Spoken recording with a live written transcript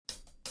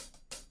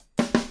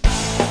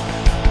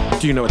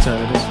Do you know what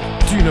time it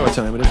is? Do you know what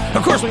time it is?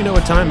 Of course we know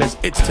what time it is.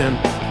 It's 10.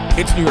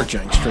 It's New York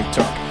Giants Straight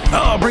Talk.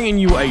 Oh, bringing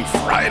you a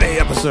Friday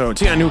episode.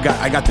 See,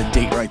 I got the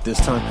date right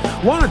this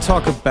time. Want to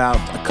talk about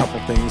a couple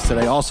things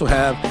today. Also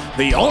have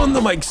the On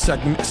the Mic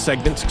segment,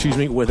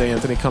 with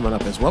Anthony coming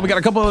up as well. We got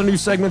a couple of new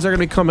segments that are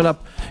going to be coming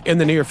up in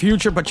the near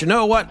future. But you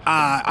know what?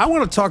 I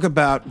want to talk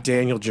about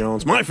Daniel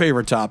Jones, my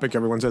favorite topic.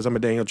 Everyone says I'm a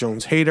Daniel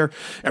Jones hater.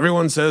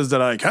 Everyone says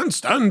that I can't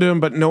stand him,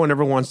 but no one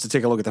ever wants to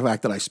take a look at the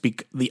fact that I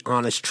speak the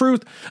honest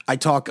truth. I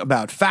talk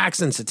about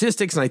facts and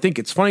statistics, and I think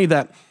it's funny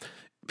that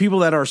people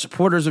that are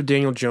supporters of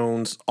Daniel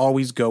Jones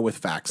always go with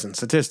facts and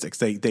statistics.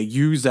 They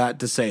use that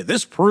to say,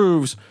 this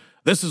proves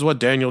this is what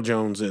Daniel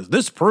Jones is.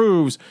 This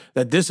proves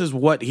that this is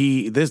what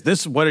this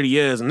is what he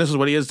is, and this is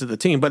what he is to the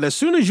team. But as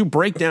soon as you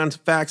break down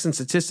facts and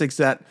statistics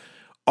that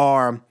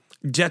are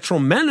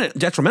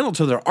detrimental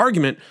to their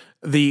argument,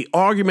 the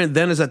argument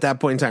then is at that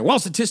point in time, well,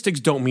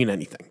 statistics don't mean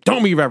anything.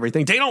 Don't mean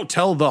everything. They don't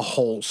tell the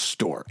whole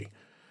story.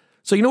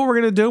 So you know what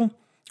we're going to do?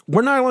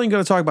 We're not only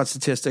going to talk about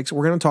statistics,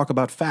 we're going to talk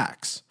about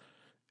facts.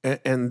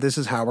 And this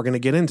is how we're going to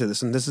get into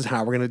this, and this is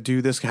how we're going to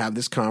do this, have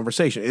this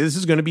conversation. This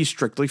is going to be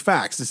strictly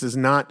facts. This is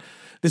not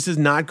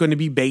going to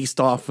be based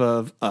off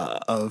of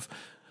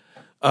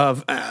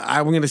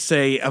I'm going to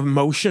say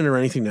emotion or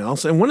anything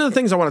else. And one of the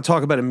things I want to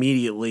talk about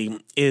immediately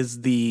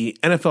is the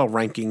NFL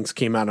rankings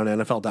came out on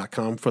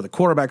NFL.com for the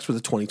quarterbacks for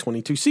the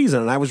 2022 season.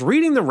 And I was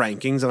reading the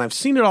rankings, and I've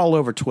seen it all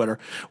over Twitter,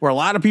 where a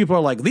lot of people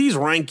are like, these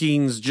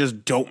rankings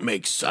just don't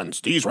make sense.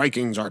 These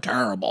rankings are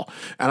terrible.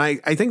 And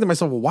I think to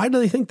myself, well, why do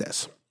they think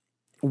this?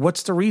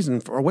 What's the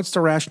reason or what's the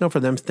rationale for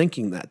them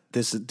thinking that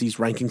these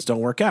rankings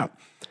don't work out?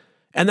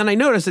 And then I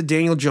noticed that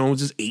Daniel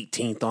Jones is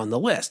 18th on the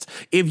list.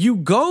 If you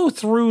go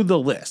through the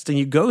list and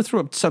you go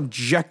through it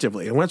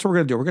subjectively, and that's what we're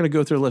going to do. We're going to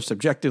go through the list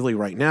subjectively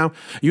right now.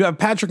 You have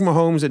Patrick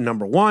Mahomes at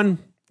number 1.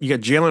 You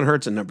got Jalen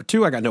Hurts at number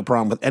 2. I got no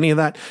problem with any of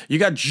that. You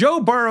got Joe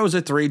Burrows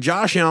at 3,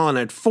 Josh Allen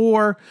at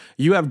 4.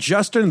 You have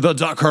Justin the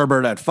Duck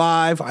Herbert at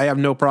 5. I have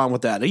no problem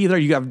with that either.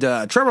 You have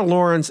Trevor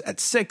Lawrence at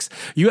 6.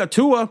 You have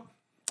Tua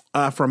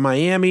from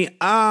Miami.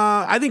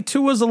 I think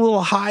Tua's a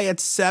little high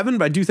at 7,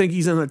 but I do think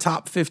he's in the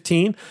top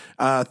 15.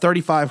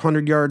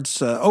 3,500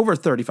 yards, over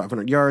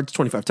 3,500 yards,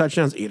 25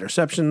 touchdowns, 8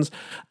 interceptions.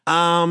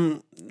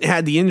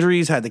 Had the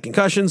injuries, had the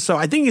concussions, so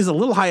I think he's a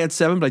little high at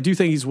 7, but I do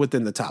think he's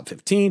within the top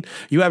 15.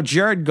 You have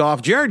Jared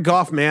Goff. Jared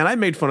Goff, man, I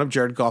made fun of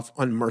Jared Goff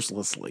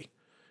unmercilessly,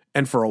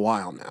 and for a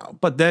while now.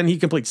 But then he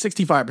completes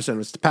 65% of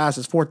his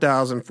passes,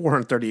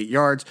 4,438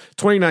 yards,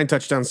 29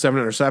 touchdowns, 7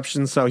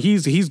 interceptions. So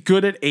he's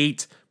good at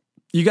 8.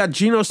 You got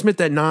Geno Smith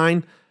at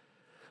 9,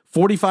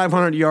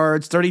 4,500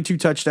 yards, 32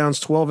 touchdowns,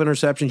 12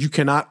 interceptions. You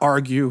cannot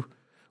argue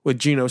with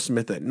Geno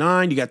Smith at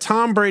 9. You got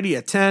Tom Brady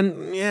at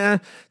 10. Yeah,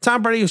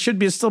 Tom Brady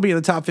should still be in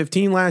the top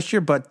 15 last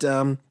year, but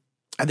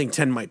I think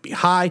 10 might be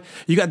high.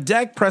 You got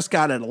Dak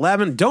Prescott at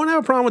 11. Don't have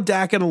a problem with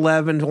Dak at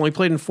 11. Only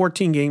played in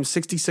 14 games,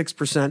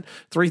 66%,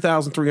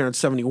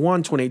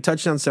 3,371, 28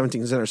 touchdowns,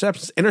 17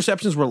 interceptions.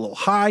 Interceptions were a little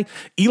high.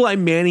 Eli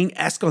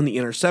Manning-esque on the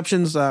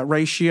interceptions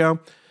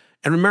ratio.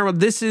 And remember,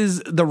 this is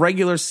the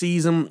regular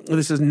season.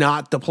 This is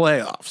not the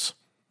playoffs.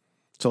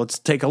 So let's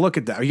take a look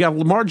at that. You got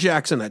Lamar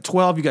Jackson at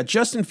 12. You got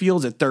Justin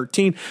Fields at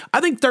 13. I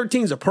think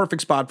 13 is a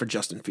perfect spot for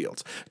Justin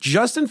Fields.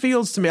 Justin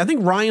Fields, to me, I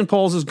think Ryan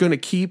Poles is going to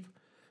keep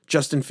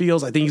Justin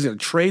Fields. I think he's going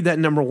to trade that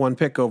number 1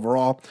 pick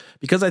overall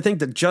because I think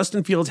that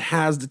Justin Fields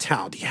has the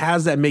talent. He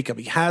has that makeup.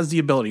 He has the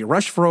ability to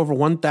rush for over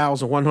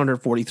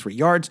 1,143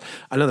 yards,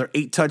 another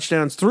 8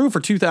 touchdowns, threw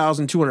for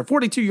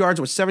 2,242 yards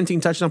with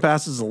 17 touchdown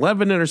passes,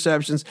 11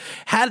 interceptions,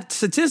 had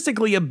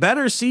statistically a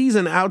better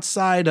season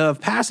outside of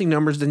passing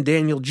numbers than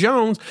Daniel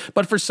Jones,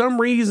 but for some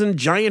reason,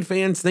 Giant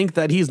fans think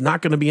that he's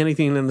not going to be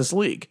anything in this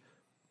league.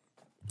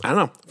 I don't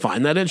know.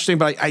 Find that interesting,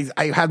 but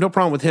I have no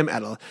problem with him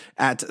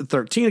at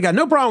 13. I got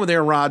no problem with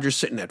Aaron Rodgers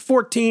sitting at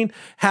 14.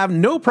 Have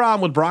no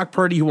problem with Brock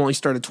Purdy, who only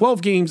started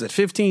 12 games at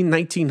 15,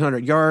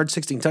 1,900 yards,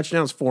 16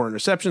 touchdowns, 4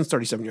 interceptions,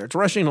 37 yards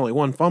rushing, only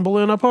 1 fumble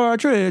in a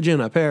partridge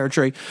in a pear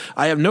tree.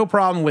 I have no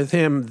problem with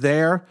him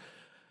there.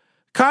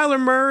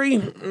 Kyler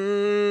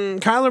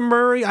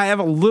Murray, I have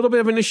a little bit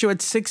of an issue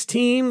at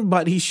 16,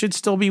 but he should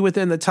still be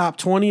within the top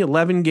 20,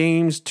 11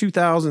 games,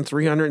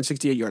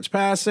 2,368 yards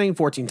passing,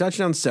 14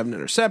 touchdowns, 7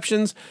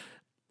 interceptions.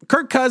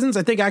 Kirk Cousins,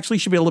 I think, actually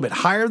should be a little bit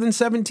higher than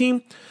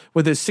 17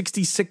 with his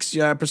 66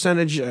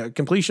 percentage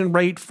completion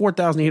rate,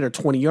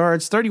 4,820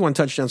 yards, 31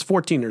 touchdowns,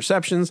 14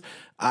 interceptions.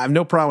 I have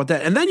no problem with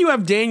that. And then you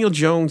have Daniel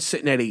Jones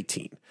sitting at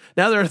 18.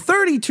 Now, there are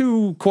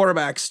 32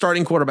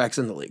 starting quarterbacks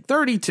in the league,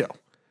 32.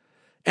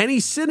 And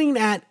he's sitting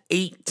at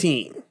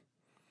 18.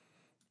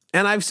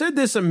 And I've said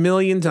this a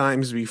million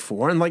times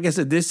before. And like I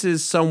said, this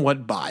is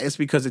somewhat biased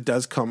because it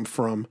does come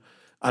from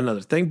another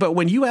thing. But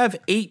when you have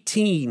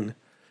 18,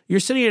 you're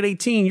sitting at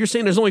 18, you're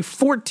saying there's only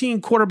 14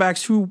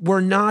 quarterbacks who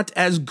were not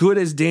as good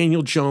as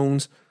Daniel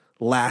Jones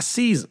last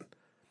season.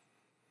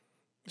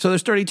 So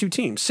there's 32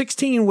 teams.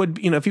 16 would,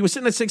 if he was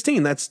sitting at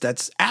 16,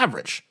 that's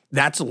average.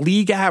 That's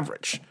league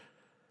average.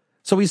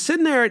 So he's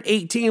sitting there at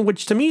 18,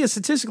 which to me is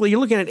statistically, you're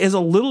looking at it, is a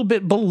little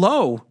bit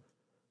below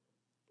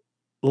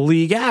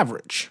league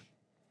average.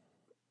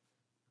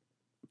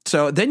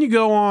 So then you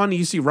go on,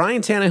 you see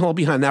Ryan Tannehill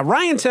behind. Now,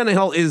 Ryan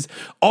Tannehill is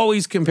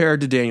always compared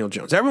to Daniel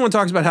Jones. Everyone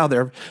talks about how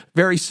they're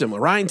very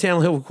similar. Ryan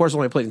Tannehill, of course,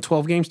 only played in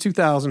 12 games,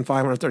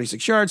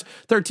 2,536 yards,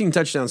 13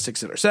 touchdowns,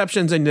 6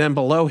 interceptions. And then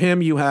below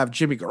him, you have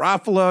Jimmy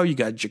Garoppolo, you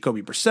got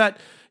Jacoby Brissett,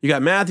 you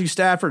got Matthew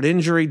Stafford,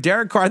 injury.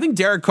 Derek Carr, I think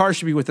Derek Carr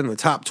should be within the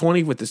top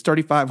 20 with his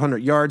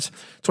 3,500 yards,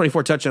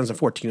 24 touchdowns, and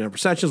 14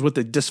 interceptions with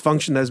the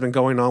dysfunction that has been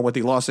going on with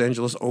the Los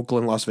Angeles,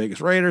 Oakland, Las Vegas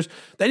Raiders.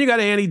 Then you got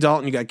Andy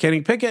Dalton, you got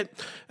Kenny Pickett,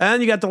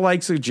 and you got the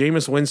likes of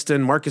Jameis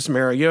Winston, Marcus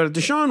Mariota,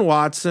 Deshaun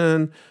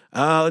Watson,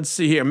 let's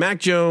see here, Mac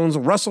Jones,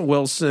 Russell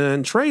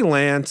Wilson, Trey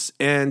Lance,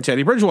 and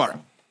Teddy Bridgewater.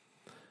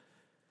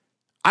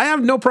 I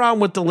have no problem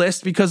with the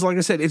list because, like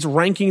I said, it's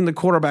ranking the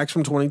quarterbacks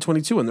from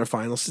 2022 in their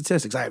final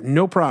statistics. I have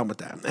no problem with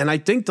that. And I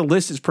think the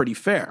list is pretty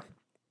fair.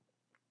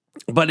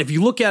 But if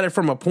you look at it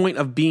from a point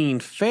of being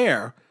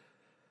fair,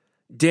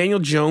 Daniel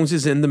Jones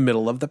is in the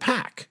middle of the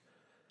pack.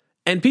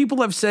 And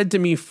people have said to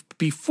me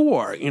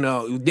before,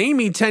 name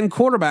me 10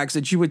 quarterbacks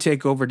that you would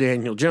take over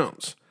Daniel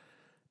Jones.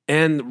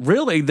 And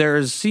really,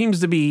 there seems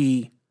to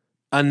be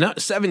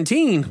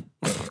 17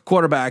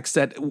 quarterbacks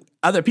that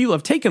other people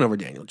have taken over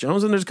Daniel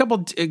Jones, and there's a couple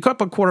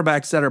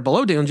quarterbacks that are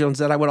below Daniel Jones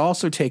that I would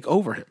also take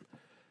over him.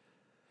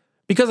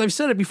 Because I've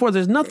said it before,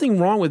 there's nothing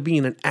wrong with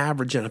being an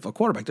average NFL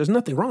quarterback. There's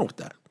nothing wrong with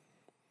that.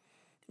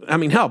 I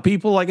mean, hell,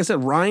 people, like I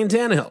said, Ryan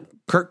Tannehill,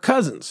 Kirk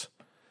Cousins.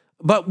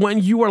 But when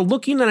you are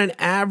looking at an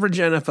average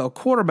NFL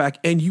quarterback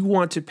and you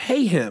want to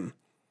pay him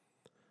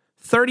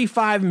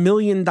 $35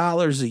 million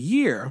a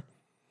year,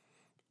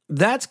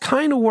 that's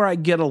kind of where I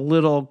get a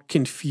little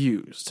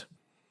confused.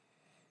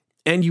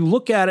 And you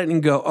look at it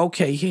and go,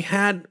 okay, he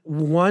had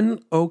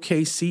one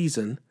okay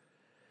season.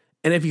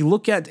 And if you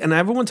look at, and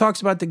everyone talks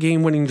about the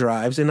game-winning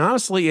drives, and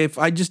honestly, if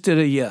I just did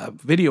a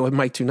video with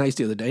Mike Too Nice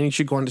the other day, and you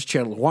should go on this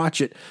channel and watch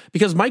it,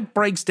 because Mike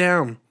breaks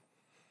down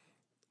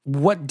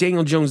what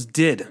Daniel Jones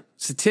did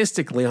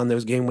statistically on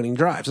those game-winning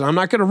drives. And I'm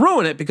not going to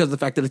ruin it because of the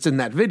fact that it's in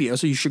that video,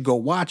 so you should go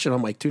watch it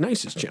on Mike Too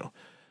Nice's channel.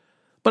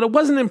 But it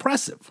wasn't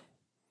impressive.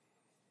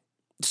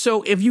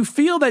 So if you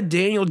feel that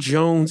Daniel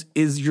Jones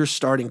is your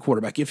starting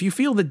quarterback, if you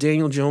feel that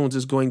Daniel Jones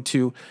is going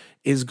to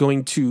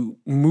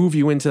move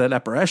you into that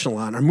upper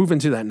echelon or move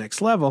into that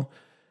next level,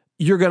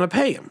 you're going to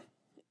pay him.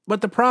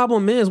 But the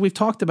problem is, we've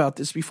talked about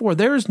this before,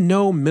 there is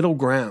no middle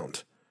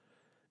ground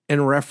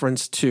in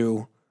reference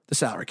to the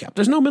salary cap.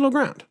 There's no middle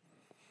ground.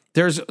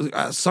 There's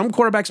some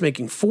quarterbacks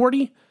making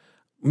 40,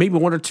 maybe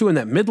one or two in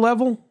that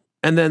mid-level,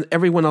 and then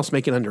everyone else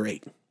making under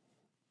 8.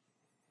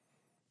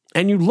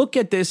 And you look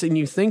at this and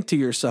you think to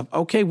yourself,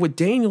 okay, with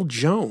Daniel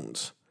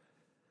Jones,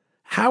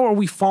 how are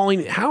we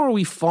falling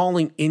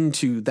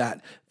into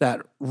that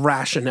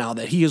rationale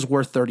that he is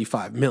worth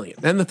 $35 million?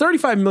 And the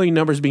 $35 million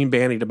number is being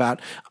bandied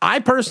about.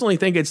 I personally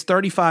think it's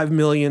 $35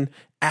 million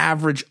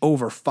average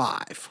over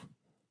 5.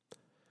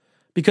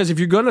 Because if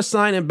you're going to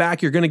sign him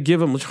back, you're going to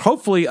give him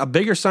hopefully a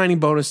bigger signing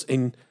bonus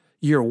in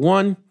year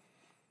 1,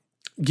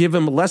 give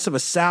him less of a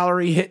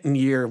salary hit in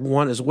year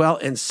 1 as well,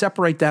 and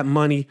separate that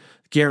money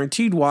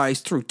guaranteed wise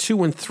through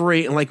 2 and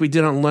 3. And like we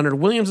did on Leonard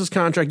Williams'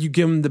 contract, you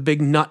give him the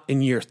big nut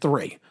in year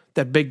 3,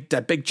 that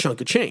big chunk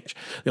of change.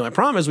 The only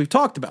problem is, we've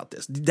talked about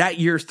this, that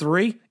year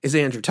 3 is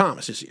Andrew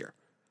Thomas this year.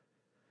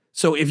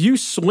 So if you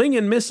swing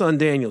and miss on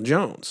Daniel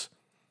Jones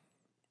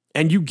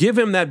and you give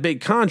him that big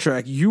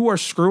contract, you are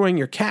screwing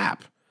your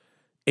cap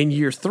in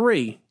year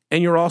 3,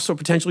 and you're also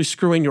potentially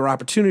screwing your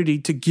opportunity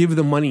to give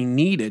the money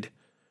needed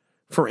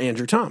for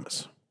Andrew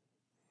Thomas.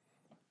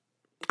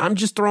 I'm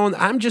just throwing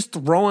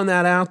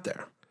that out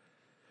there.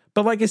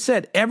 But like I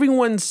said,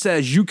 everyone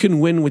says you can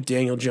win with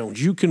Daniel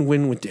Jones. You can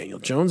win with Daniel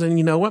Jones. And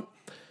you know what?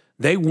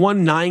 They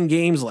won 9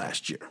 games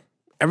last year.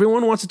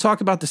 Everyone wants to talk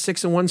about the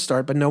 6-1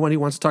 start, but nobody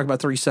wants to talk about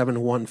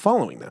 3-7-1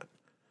 following that.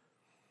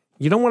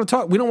 We don't want to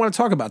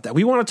talk about that.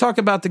 We want to talk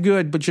about the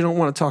good, but you don't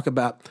want to talk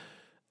about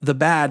the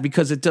bad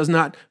because it does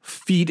not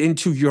feed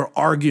into your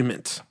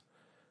argument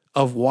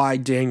of why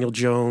Daniel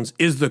Jones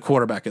is the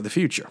quarterback of the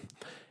future.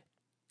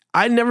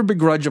 I never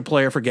begrudge a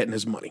player for getting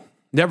his money.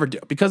 Never do.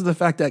 Because of the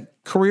fact that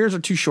careers are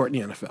too short in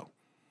the NFL.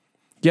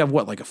 You have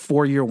like a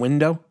 4-year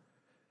window?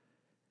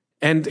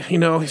 And,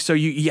 so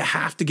you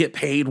have to get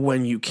paid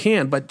when you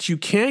can, but you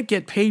can't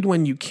get paid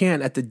when you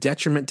can at the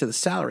detriment to the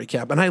salary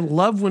cap. And I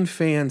love when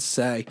fans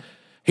say,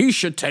 he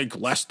should take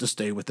less to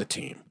stay with the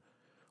team.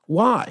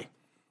 Why?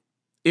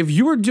 If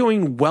you are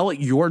doing well at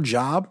your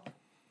job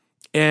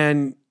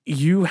and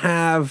you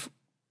have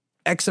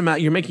X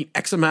amount, you're making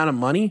X amount of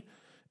money,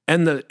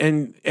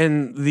 and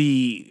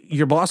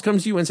your boss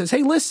comes to you and says,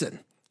 hey, listen,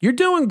 you're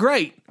doing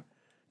great.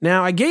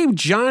 Now, I gave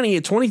Johnny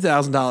a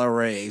 $20,000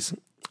 raise.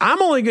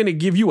 I'm only going to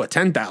give you a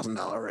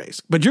 $10,000 raise.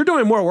 But you're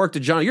doing more work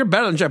than Johnny. You're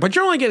better than Johnny, but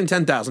you're only getting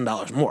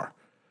 $10,000 more.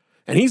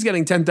 And he's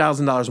getting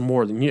 $10,000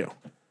 more than you.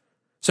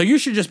 So you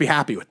should just be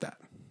happy with that.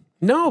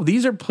 No,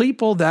 these are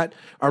people that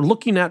are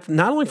looking at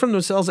not only from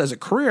themselves as a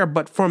career,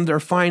 but from their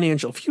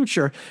financial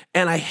future.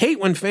 And I hate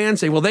when fans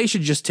say, well, they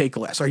should just take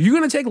less. Are you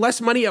going to take less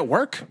money at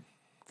work?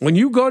 When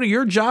you go to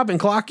your job and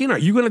clock in, are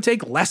you going to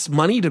take less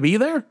money to be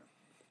there?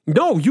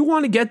 No, you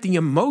want to get the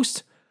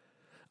most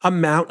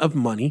amount of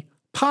money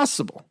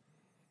Possible.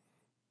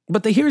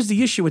 But here's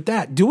the issue with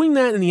that. Doing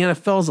that in the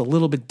NFL is a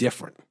little bit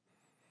different.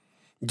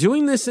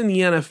 Doing this in the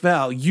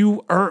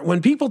NFL,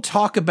 when people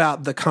talk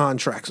about the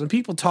contracts, when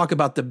people talk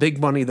about the big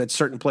money that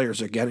certain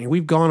players are getting,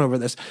 we've gone over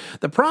this.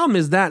 The problem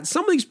is that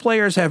some of these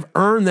players have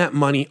earned that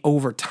money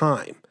over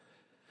time.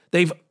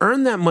 They've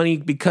earned that money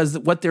because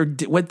what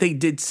they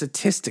did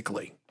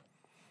statistically.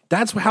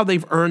 That's how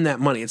they've earned that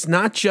money. It's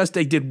not just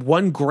they did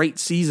one great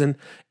season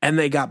and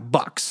they got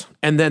bucks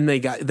and then they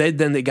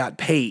got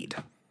paid.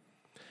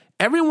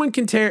 Everyone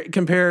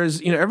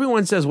compares,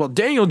 everyone says, well,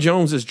 Daniel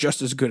Jones is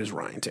just as good as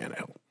Ryan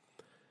Tannehill.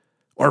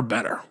 Or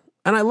better.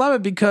 And I love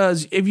it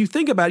because if you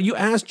think about it, you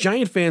ask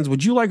Giant fans,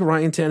 would you like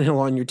Ryan Tannehill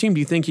on your team? Do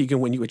you think he can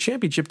win you a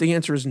championship? The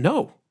answer is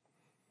no.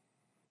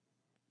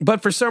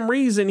 But for some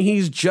reason,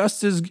 Daniel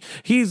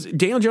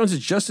Jones is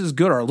just as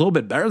good or a little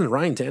bit better than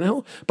Ryan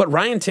Tannehill. But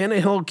Ryan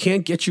Tannehill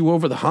can't get you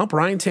over the hump.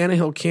 Ryan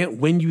Tannehill can't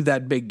win you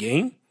that big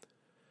game.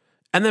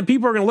 And then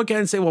people are going to look at it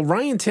and say, well,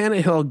 Ryan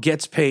Tannehill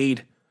gets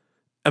paid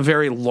a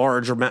very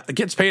large amount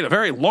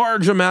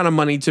of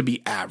money to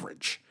be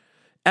average.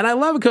 And I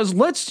love it because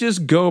let's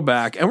just go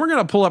back and we're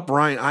going to pull up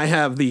Ryan. I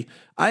have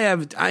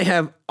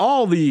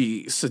all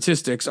the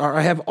statistics, or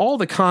I have all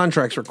the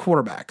contracts for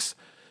quarterbacks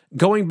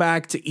going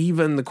back to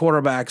even the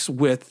quarterbacks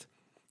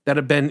that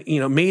have been,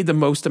 made the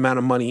most amount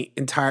of money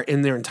in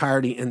their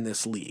entirety in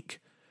this league.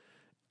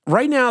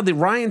 Right now, the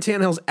Ryan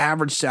Tannehill's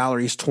average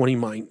salary is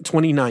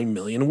 $29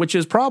 million, which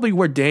is probably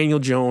where Daniel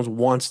Jones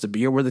wants to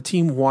be or where the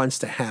team wants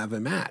to have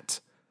him at,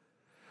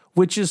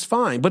 which is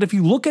fine. But if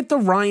you look at the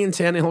Ryan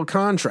Tannehill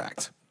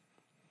contract,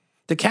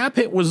 the cap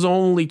hit was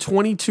only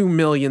 $22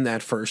 million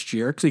that first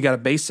year because he got a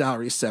base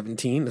salary of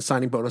 $17, a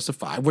signing bonus of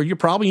 $5, where you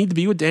probably need to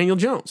be with Daniel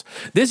Jones.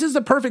 This is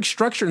the perfect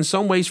structure in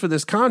some ways for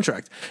this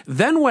contract.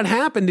 Then what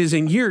happened is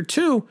in year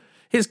 2,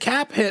 his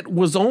cap hit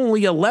was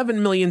only $11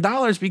 million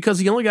because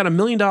he only got $1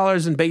 million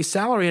in base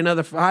salary,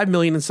 another $5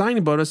 million in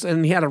signing bonus,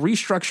 and he had to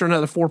restructure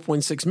another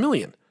 $4.6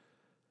 million.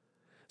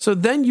 So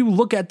then you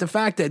look at the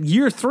fact that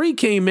year 3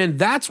 came in,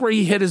 that's where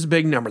he hit his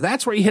big number.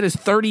 That's where he hit his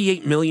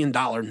 $38 million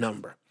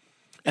number.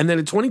 And then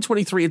in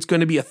 2023, it's going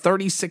to be a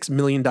 $36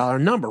 million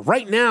number.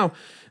 Right now,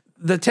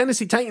 the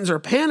Tennessee Titans are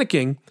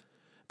panicking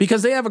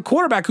because they have a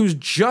quarterback who's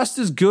just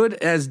as good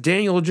as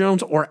Daniel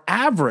Jones or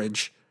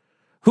average,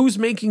 who's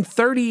making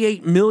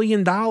 $38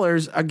 million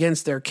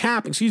against their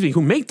cap,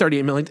 who make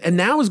 $38 million, and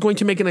now is going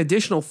to make an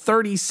additional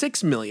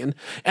 $36 million.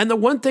 And the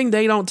one thing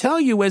they don't tell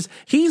you is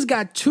he's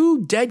got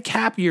 2 dead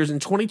cap years in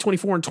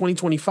 2024 and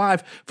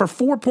 2025 for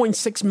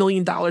 $4.6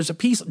 million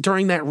apiece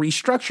during that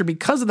restructure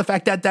because of the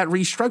fact that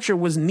restructure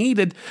was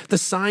needed to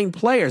sign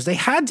players. They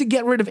had to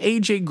get rid of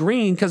A.J.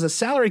 Green because of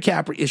salary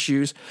cap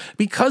issues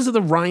because of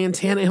the Ryan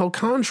Tannehill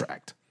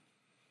contract.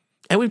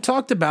 And we've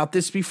talked about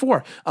this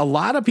before. A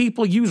lot of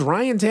people use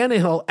Ryan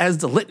Tannehill as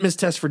the litmus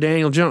test for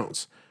Daniel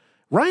Jones.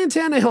 Ryan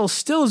Tannehill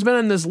still has been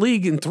in this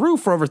league and threw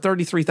for over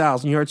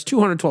 33,000 yards,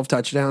 212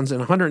 touchdowns, and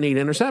 108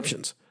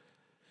 interceptions.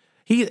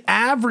 He's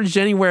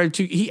averaging about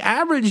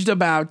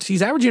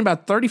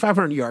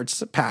 3,500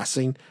 yards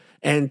passing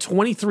and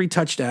 23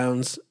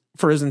 touchdowns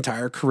for his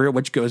entire career,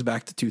 which goes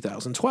back to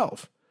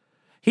 2012.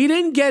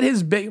 Ryan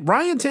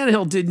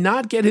Tannehill did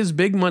not get his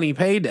big money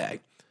payday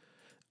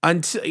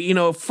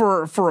until,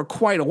 for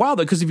quite a while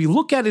though, because if you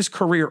look at his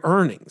career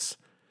earnings,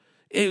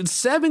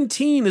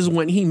 17 is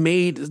when he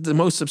made the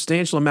most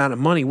substantial amount of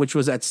money, which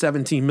was at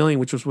 $17 million,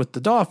 which was with the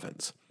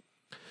Dolphins.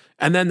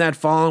 And then that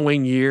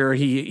following year,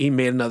 he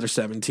made another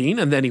 17,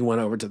 and then he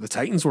went over to the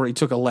Titans where he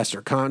took a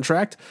lesser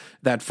contract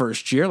that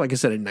first year. Like I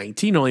said, in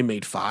 19, only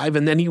made 5,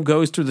 and then he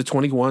goes through the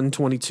 21,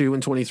 22,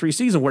 and 23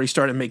 season where he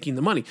started making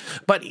the money.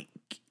 But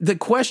the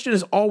question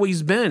has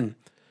always been,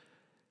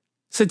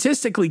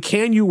 statistically,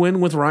 can you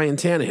win with Ryan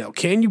Tannehill?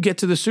 Can you get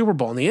to the Super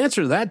Bowl? And the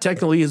answer to that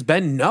technically has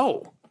been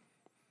no.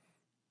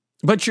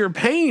 But you're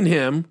paying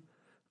him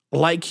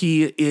like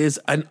he is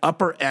an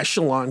upper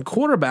echelon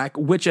quarterback,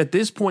 which at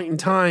this point in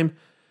time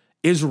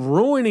is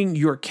ruining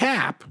your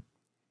cap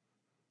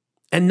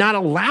and not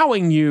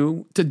allowing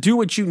you to do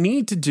what you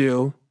need to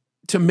do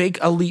to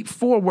make a leap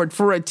forward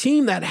for a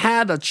team that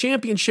had a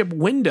championship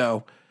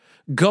window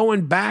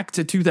going back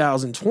to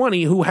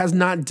 2020, who has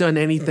not done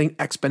anything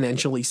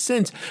exponentially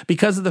since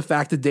because of the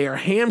fact that they are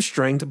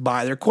hamstringed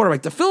by their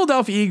quarterback. The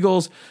Philadelphia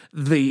Eagles,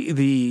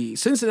 the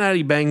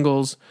Cincinnati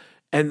Bengals,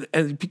 and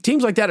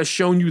teams like that have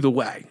shown you the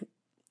way.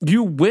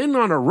 You win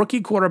on a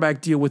rookie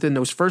quarterback deal within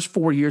those first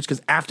 4 years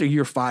because after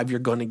year 5, you're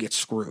going to get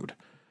screwed.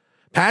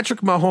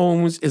 Patrick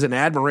Mahomes is an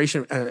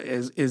aberration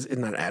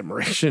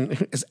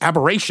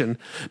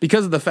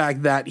because of the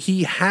fact that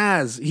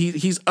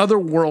he's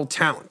otherworld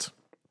talent.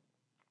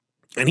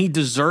 And he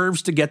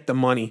deserves to get the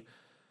money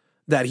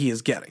that he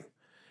is getting.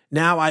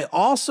 Now, I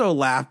also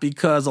laugh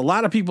because a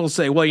lot of people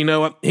say, well, you know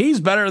what? He's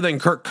better than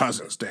Kirk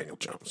Cousins, Daniel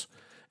Jones.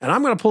 And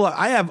I'm going to pull up.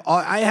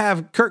 I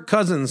have Kirk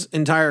Cousins'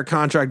 entire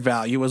contract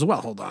value as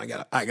well. Hold on,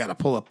 I got to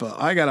pull up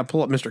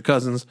Mr.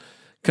 Cousins'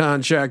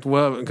 contract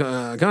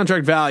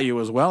value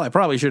as well. I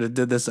probably should have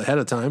did this ahead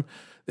of time.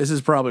 This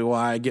is probably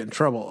why I get in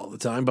trouble all the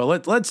time. But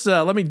let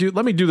me do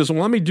this.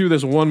 Let me do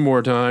this one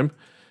more time.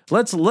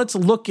 Let's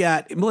look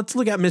at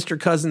Mr.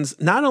 Cousins,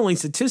 not only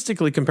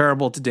statistically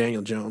comparable to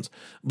Daniel Jones,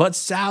 but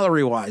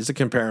salary wise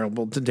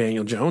comparable to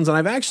Daniel Jones. And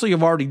I've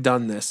already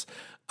done this.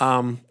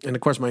 And of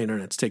course, my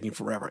internet's taking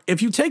forever.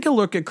 If you take a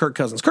look at Kirk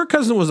Cousins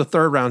was a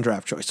 3rd round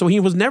draft choice, so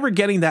he was never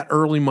getting that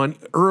early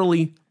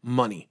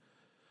money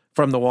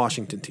from the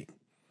Washington team,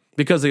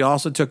 because they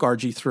also took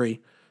RG3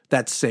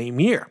 that same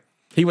year.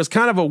 He was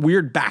kind of a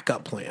weird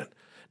backup plan.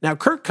 Now,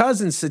 Kirk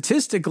Cousins,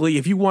 statistically,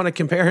 if you want to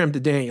compare him to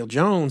Daniel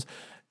Jones,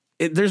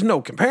 there's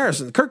no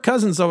comparison. Kirk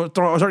Cousins was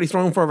already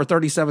thrown for over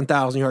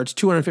 37,000 yards,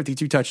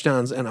 252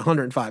 touchdowns, and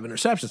 105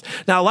 interceptions.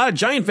 Now, a lot of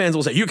Giant fans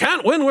will say, you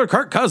can't win with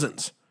Kirk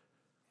Cousins.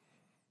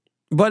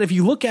 But if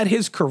you look at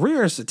his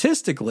career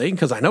statistically,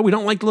 because I know we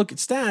don't like to look at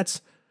stats,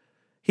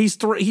 he's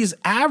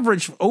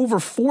averaged over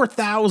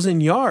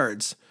 4,000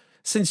 yards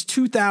since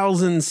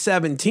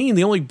 2017.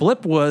 The only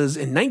blip was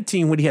in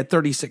 19 when he had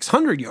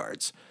 3,600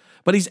 yards.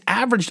 But he's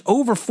averaged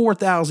over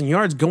 4,000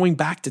 yards going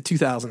back to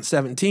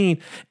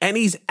 2017, and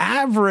he's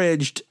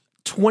averaged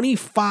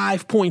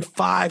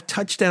 25.5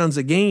 touchdowns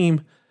a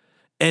game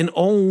and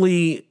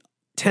only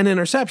 10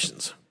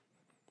 interceptions.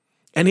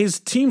 And his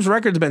team's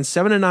record has been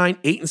 7-9,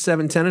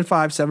 8-7, 10-5,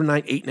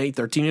 7-9, 8-8,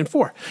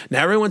 13-4.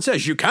 Now everyone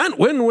says you can't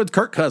win with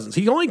Kirk Cousins.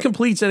 He only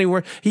completes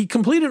anywhere. He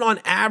completed on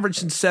average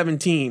since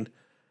 17,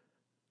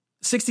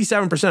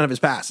 67% of his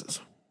passes.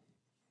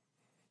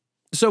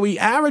 So he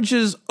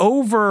averages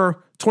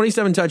over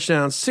 27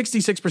 touchdowns,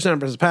 66%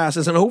 of his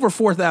passes, and over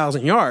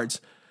 4,000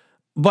 yards.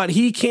 But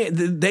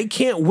they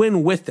can't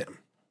win with him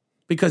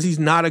because he's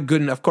not a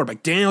good enough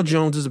quarterback. Daniel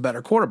Jones is a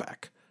better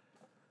quarterback.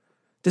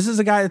 This is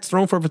a guy that's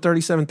thrown for over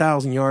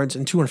 37,000 yards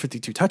and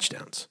 252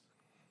 touchdowns.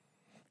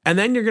 And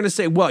then you're going to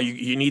say, well,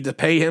 you need to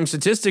pay him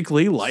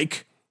statistically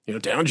like,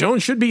 Daniel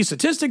Jones should be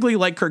statistically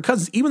like Kirk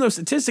Cousins, even though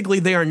statistically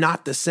they are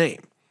not the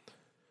same.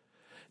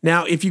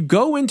 Now, if you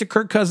go into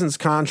Kirk Cousins'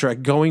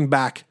 contract going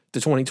back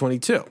to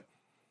 2022,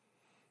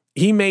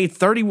 he had a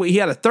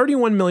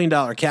 $31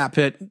 million cap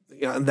hit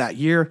that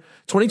year.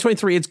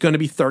 2023, it's going to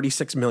be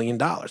 $36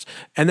 million.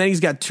 And then he's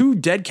got 2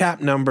 dead cap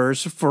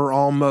numbers for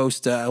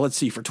almost, for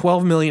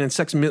 $12 million and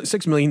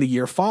 $6 million the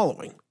year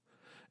following.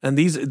 And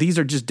these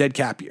are just dead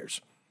cap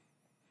years.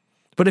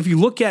 But if you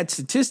look at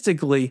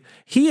statistically,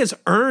 he has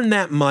earned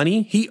that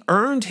money. He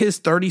earned his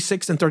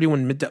 $36 and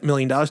 $31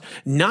 million,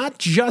 not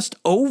just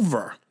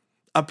over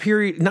a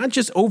period, not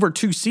just over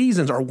 2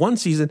 seasons or 1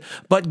 season,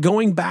 but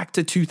going back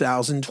to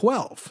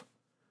 2012.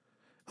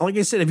 Like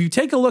I said, if you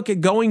take a look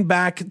at going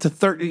back to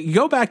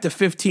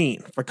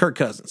 15 for Kirk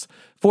Cousins,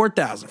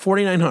 4,000,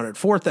 4,900,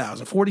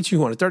 4,000,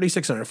 4,200,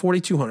 3,600,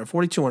 4,200,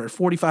 4,200,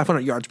 4,500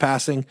 yards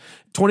passing,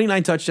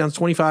 29 touchdowns,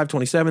 25,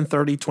 27,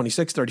 30,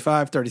 26,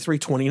 35, 33,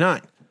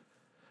 29.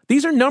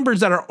 These are numbers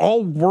that are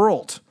all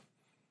world,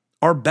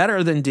 are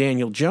better than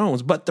Daniel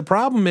Jones. But the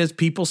problem is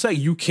people say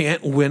you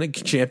can't win a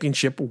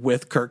championship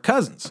with Kirk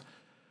Cousins.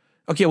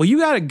 Okay, well, you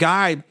got a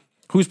guy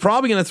who's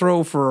probably going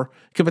to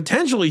could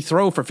potentially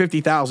throw for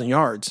 50,000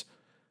 yards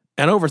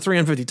and over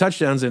 350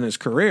 touchdowns in his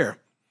career.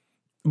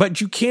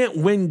 But you can't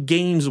win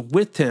games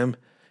with him.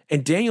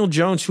 And Daniel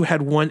Jones, who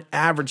had 1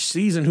 average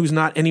season, who's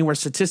not anywhere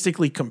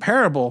statistically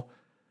comparable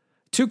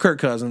to Kirk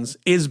Cousins,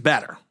 is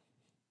better.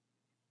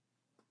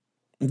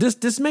 This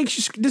just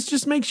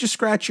makes you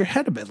scratch your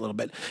head a little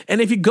bit.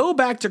 And if you go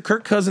back to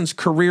Kirk Cousins'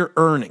 career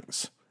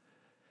earnings,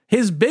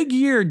 his big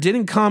year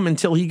didn't come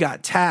until he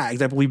got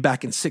tagged, I believe,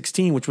 back in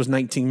 16, which was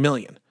 $19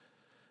 million.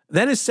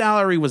 Then his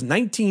salary was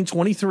 19,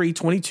 23,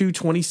 22,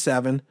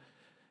 27.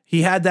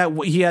 He had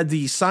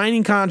the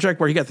signing contract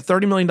where he got the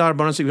 $30 million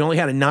bonus. He only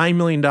had a $9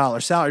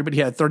 million salary, but he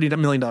had a $30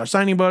 million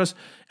signing bonus.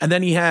 And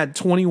then he had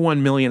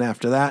 $21 million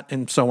after that,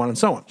 and so on and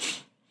so on.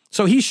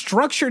 So he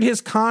structured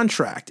his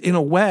contract in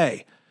a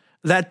way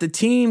that the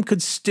team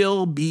could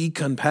still be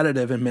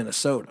competitive in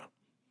Minnesota.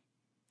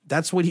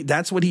 That's what he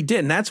did.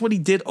 And that's what he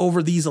did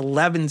over these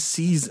 11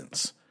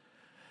 seasons.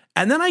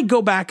 And then I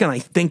go back and I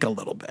think a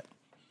little bit.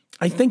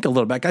 I think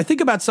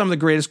about some of the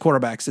greatest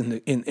quarterbacks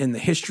in the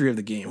history of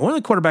the game. One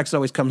of the quarterbacks that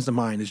always comes to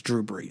mind is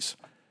Drew Brees.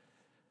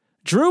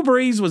 Drew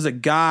Brees was a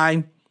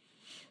guy,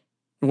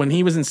 when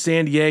he was in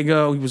San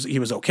Diego, he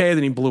was okay.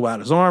 Then he blew out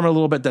his arm a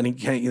little bit. Then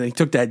he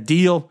took that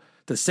deal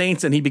to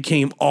Saints and he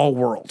became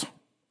all-world.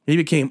 He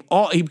became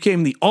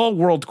the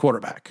all-world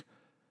quarterback.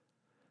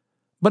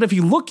 But if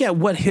you look at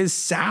what his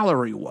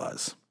salary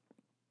was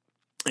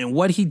and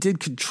what he did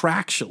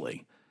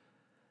contractually,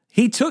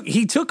 he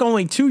took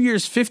only 2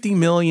 years, $50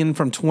 million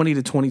from 20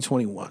 to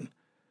 2021.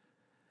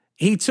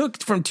 He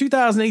took from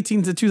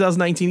 2018 to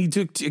 2019, he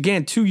took,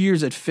 again, 2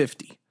 years at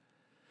 50.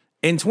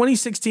 In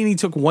 2016, he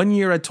took 1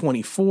 year at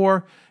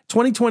 24.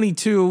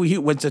 2022, he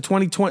went to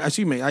 2020,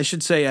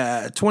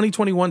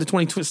 2021 to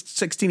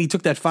 2016, he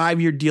took that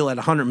 5-year deal at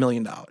 $100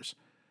 million,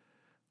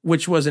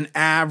 which was an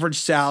average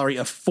salary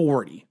of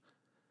 40.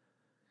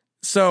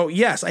 So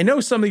yes, I know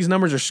some of these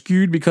numbers are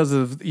skewed because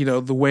of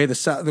the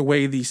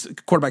way these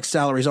quarterback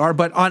salaries are,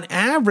 but on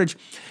average,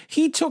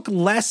 he took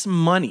less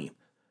money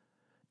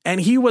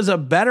And he was a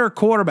better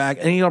quarterback,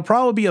 and he'll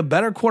probably be a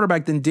better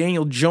quarterback than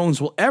Daniel Jones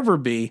will ever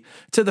be,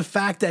 to the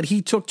fact that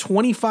he took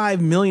 $25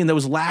 million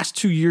those last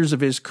 2 years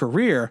of his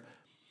career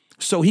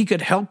so he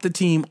could help the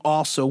team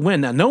also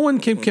win. Now, no one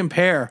can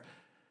compare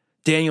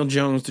Daniel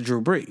Jones to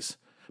Drew Brees.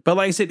 But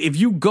like I said, if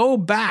you go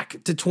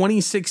back to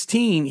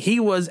 2016, he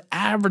was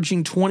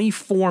averaging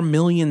 $24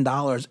 million,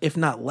 if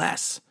not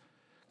less,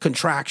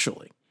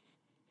 contractually.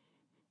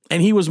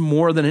 And he was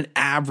more than an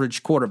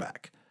average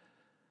quarterback.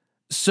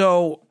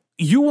 So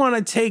you want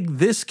to take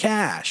this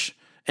cash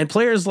and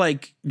players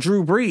like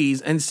Drew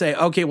Brees and say,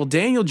 okay, well,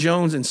 Daniel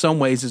Jones in some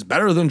ways is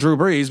better than Drew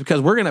Brees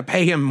because we're going to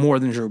pay him more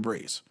than Drew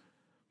Brees,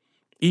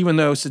 even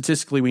though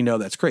statistically we know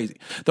that's crazy.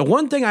 The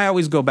one thing I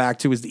always go back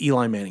to is the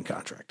Eli Manning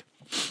contract.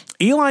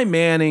 Eli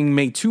Manning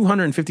made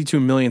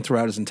 $252 million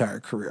throughout his entire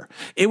career.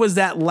 It was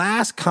that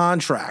last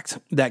contract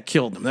that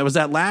killed him. That was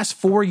that last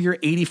 4-year,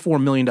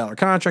 $84 million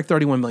contract,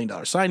 $31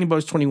 million signing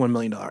bonus, $21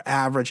 million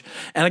average.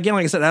 And again,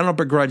 like I said, I don't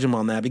begrudge him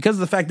on that because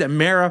of the fact that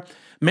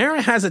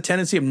Mara has a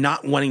tendency of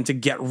not wanting to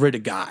get rid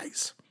of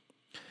guys.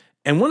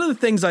 And one of the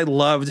things I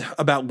loved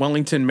about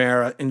Wellington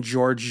Mara and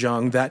George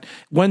Young, that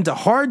when the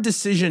hard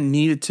decision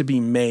needed to be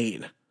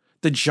made,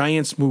 the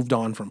Giants moved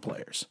on from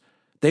players.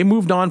 They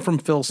moved on from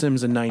Phil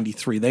Simms in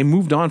 93. They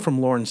moved on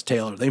from Lawrence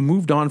Taylor. They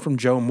moved on from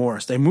Joe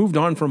Morris. They moved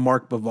on from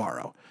Mark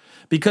Bavaro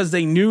because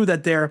they knew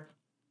that their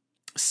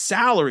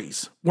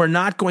salaries were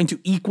not going to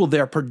equal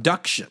their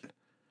production.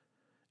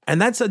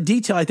 And that's a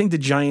detail I think the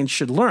Giants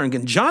should learn.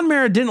 And John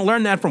Mara didn't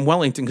learn that from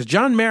Wellington because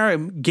John Mara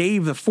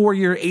gave the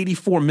 4-year,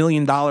 $84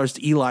 million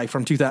to Eli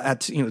from after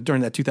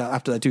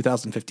that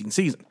 2015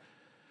 season,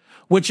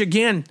 which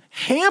again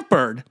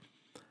hampered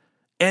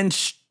and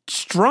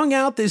strung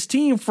out this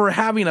team for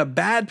having a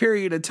bad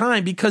period of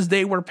time because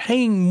they were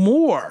paying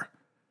more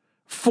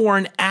for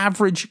an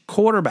average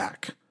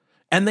quarterback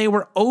and they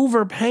were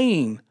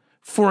overpaying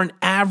for an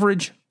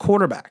average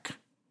quarterback.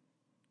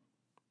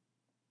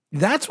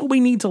 That's what we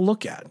need to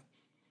look at.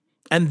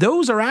 And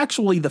those are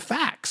actually the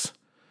facts.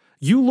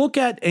 You look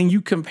at and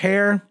you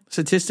compare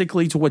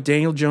statistically to what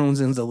Daniel Jones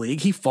is in the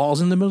league, he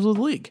falls in the middle of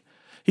the league.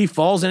 He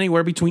falls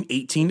anywhere between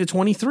 18 to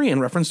 23 in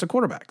reference to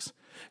quarterbacks.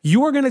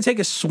 You are going to take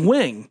a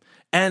swing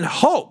and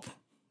hope.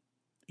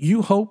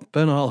 You hope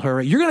and I'll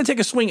hurry. You're going to take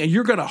a swing and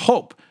you're going to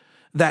hope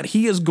that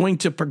he is going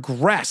to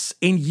progress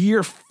in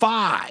year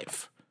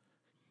 5.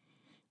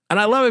 And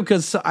I love it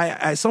because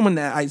I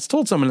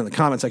told someone in the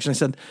comment section, I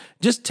said,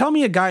 just tell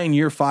me a guy in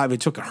year 5 who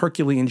took a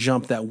Herculean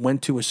jump that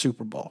went to a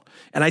Super Bowl.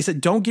 And I said,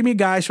 don't give me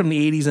guys from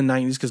the 80s and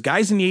 90s because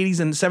guys in the 80s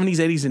and 70s,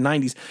 80s, and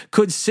 90s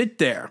could sit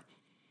there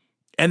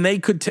and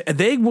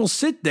they will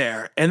sit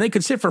there and they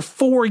could sit for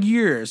 4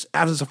 years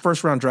as a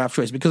first round draft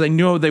choice because they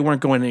know they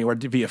weren't going anywhere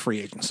to be a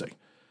free agency.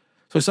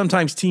 So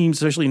sometimes teams,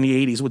 especially in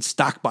the 80s, would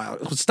stockpile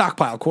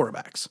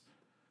quarterbacks.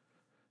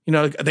 You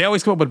know, they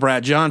always come up with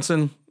Brad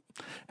Johnson.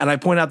 And I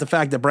point out the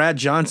fact that Brad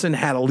Johnson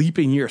had a leap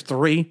in year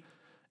 3,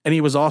 and he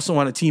was also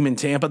on a team in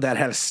Tampa that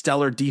had a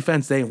stellar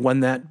defense. They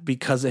won that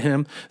because of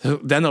him.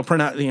 Then they'll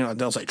print out,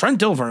 they'll say Trent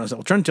Dilfer. I said,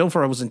 well, Trent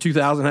Dilfer was in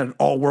 2000, had an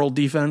all-world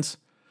defense.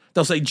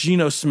 They'll say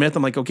Geno Smith.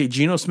 I'm like, okay,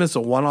 Geno Smith's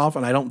a one-off,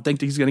 and I don't think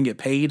that he's going to get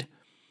paid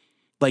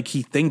like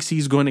he thinks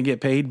he's going to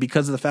get paid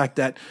because of the fact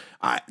that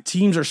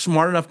teams are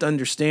smart enough to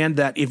understand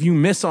that if you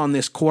miss on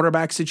this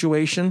quarterback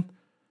situation,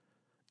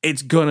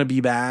 it's going to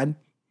be bad.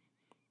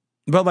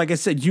 But like I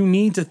said, you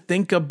need to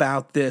think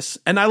about this.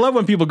 And I love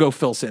when people go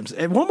Phil Simms.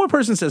 If one more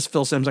person says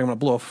Phil Simms, I'm going to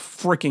blow a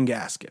freaking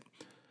gasket.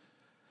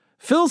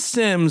 Phil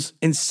Simms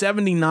in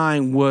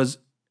 79 was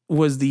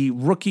the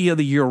Rookie of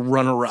the Year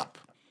runner-up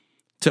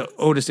to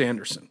Otis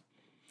Anderson.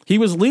 He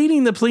was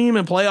leading the team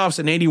in playoffs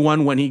in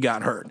 81 when he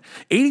got hurt.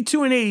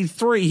 82 and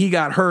 83, he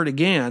got hurt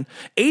again.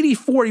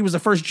 84, he was the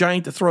first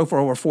Giant to throw for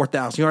over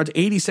 4,000 yards.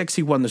 86,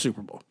 he won the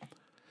Super Bowl.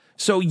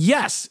 So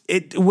yes,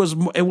 it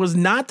was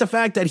not the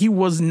fact that he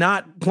was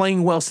not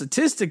playing well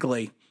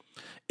statistically.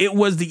 It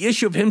was the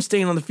issue of him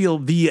staying on the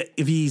field via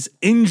his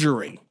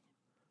injury.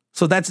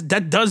 So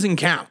that doesn't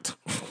count.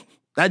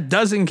 That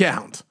doesn't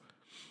count.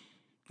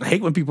 I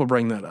hate when people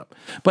bring that up.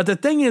 But the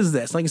thing is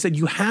this, like I said,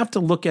 you have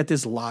to look at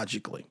this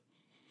logically.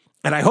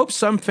 And I hope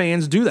some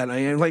fans do that.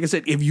 And like I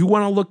said, if you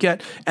want to look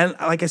at, and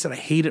like I said, I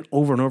hate it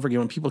over and over again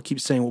when people keep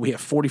saying, well, we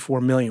have 44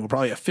 million, we'll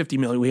probably have 50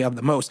 million, we have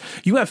the most.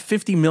 You have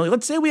 50 million.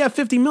 Let's say we have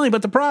 50 million,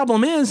 but the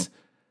problem is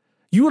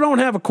you don't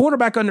have a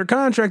quarterback under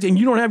contract and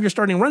you don't have your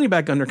starting running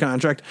back under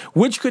contract,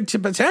 which could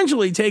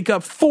potentially take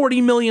up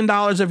 $40 million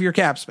of your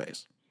cap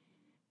space.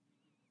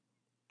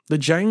 The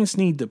Giants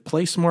need to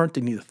play smart,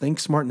 they need to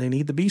think smart, and they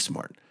need to be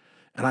smart.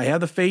 And I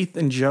have the faith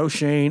in Joe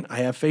Schoen. I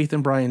have faith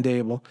in Brian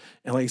Daboll.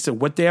 And like I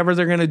said, whatever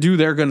they're going to do,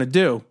 they're going to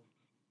do.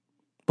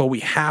 But we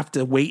have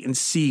to wait and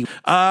see.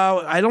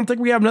 I don't think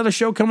we have another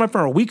show coming up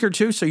for a week or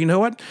two. So you know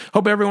what?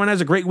 Hope everyone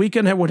has a great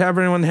weekend. Hope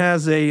everyone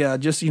has a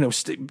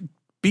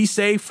be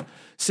safe.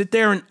 Sit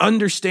there and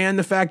understand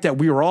the fact that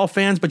we are all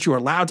fans, but you are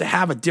allowed to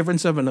have a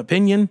difference of an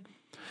opinion.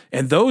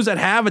 And those that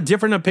have a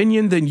different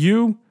opinion than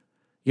you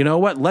know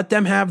what? Let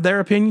them have their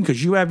opinion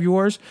because you have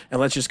yours,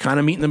 and let's just kind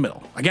of meet in the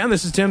middle. Again,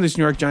 this is Tim. This is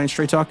New York Giants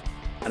Straight Talk,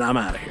 and I'm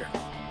out of here.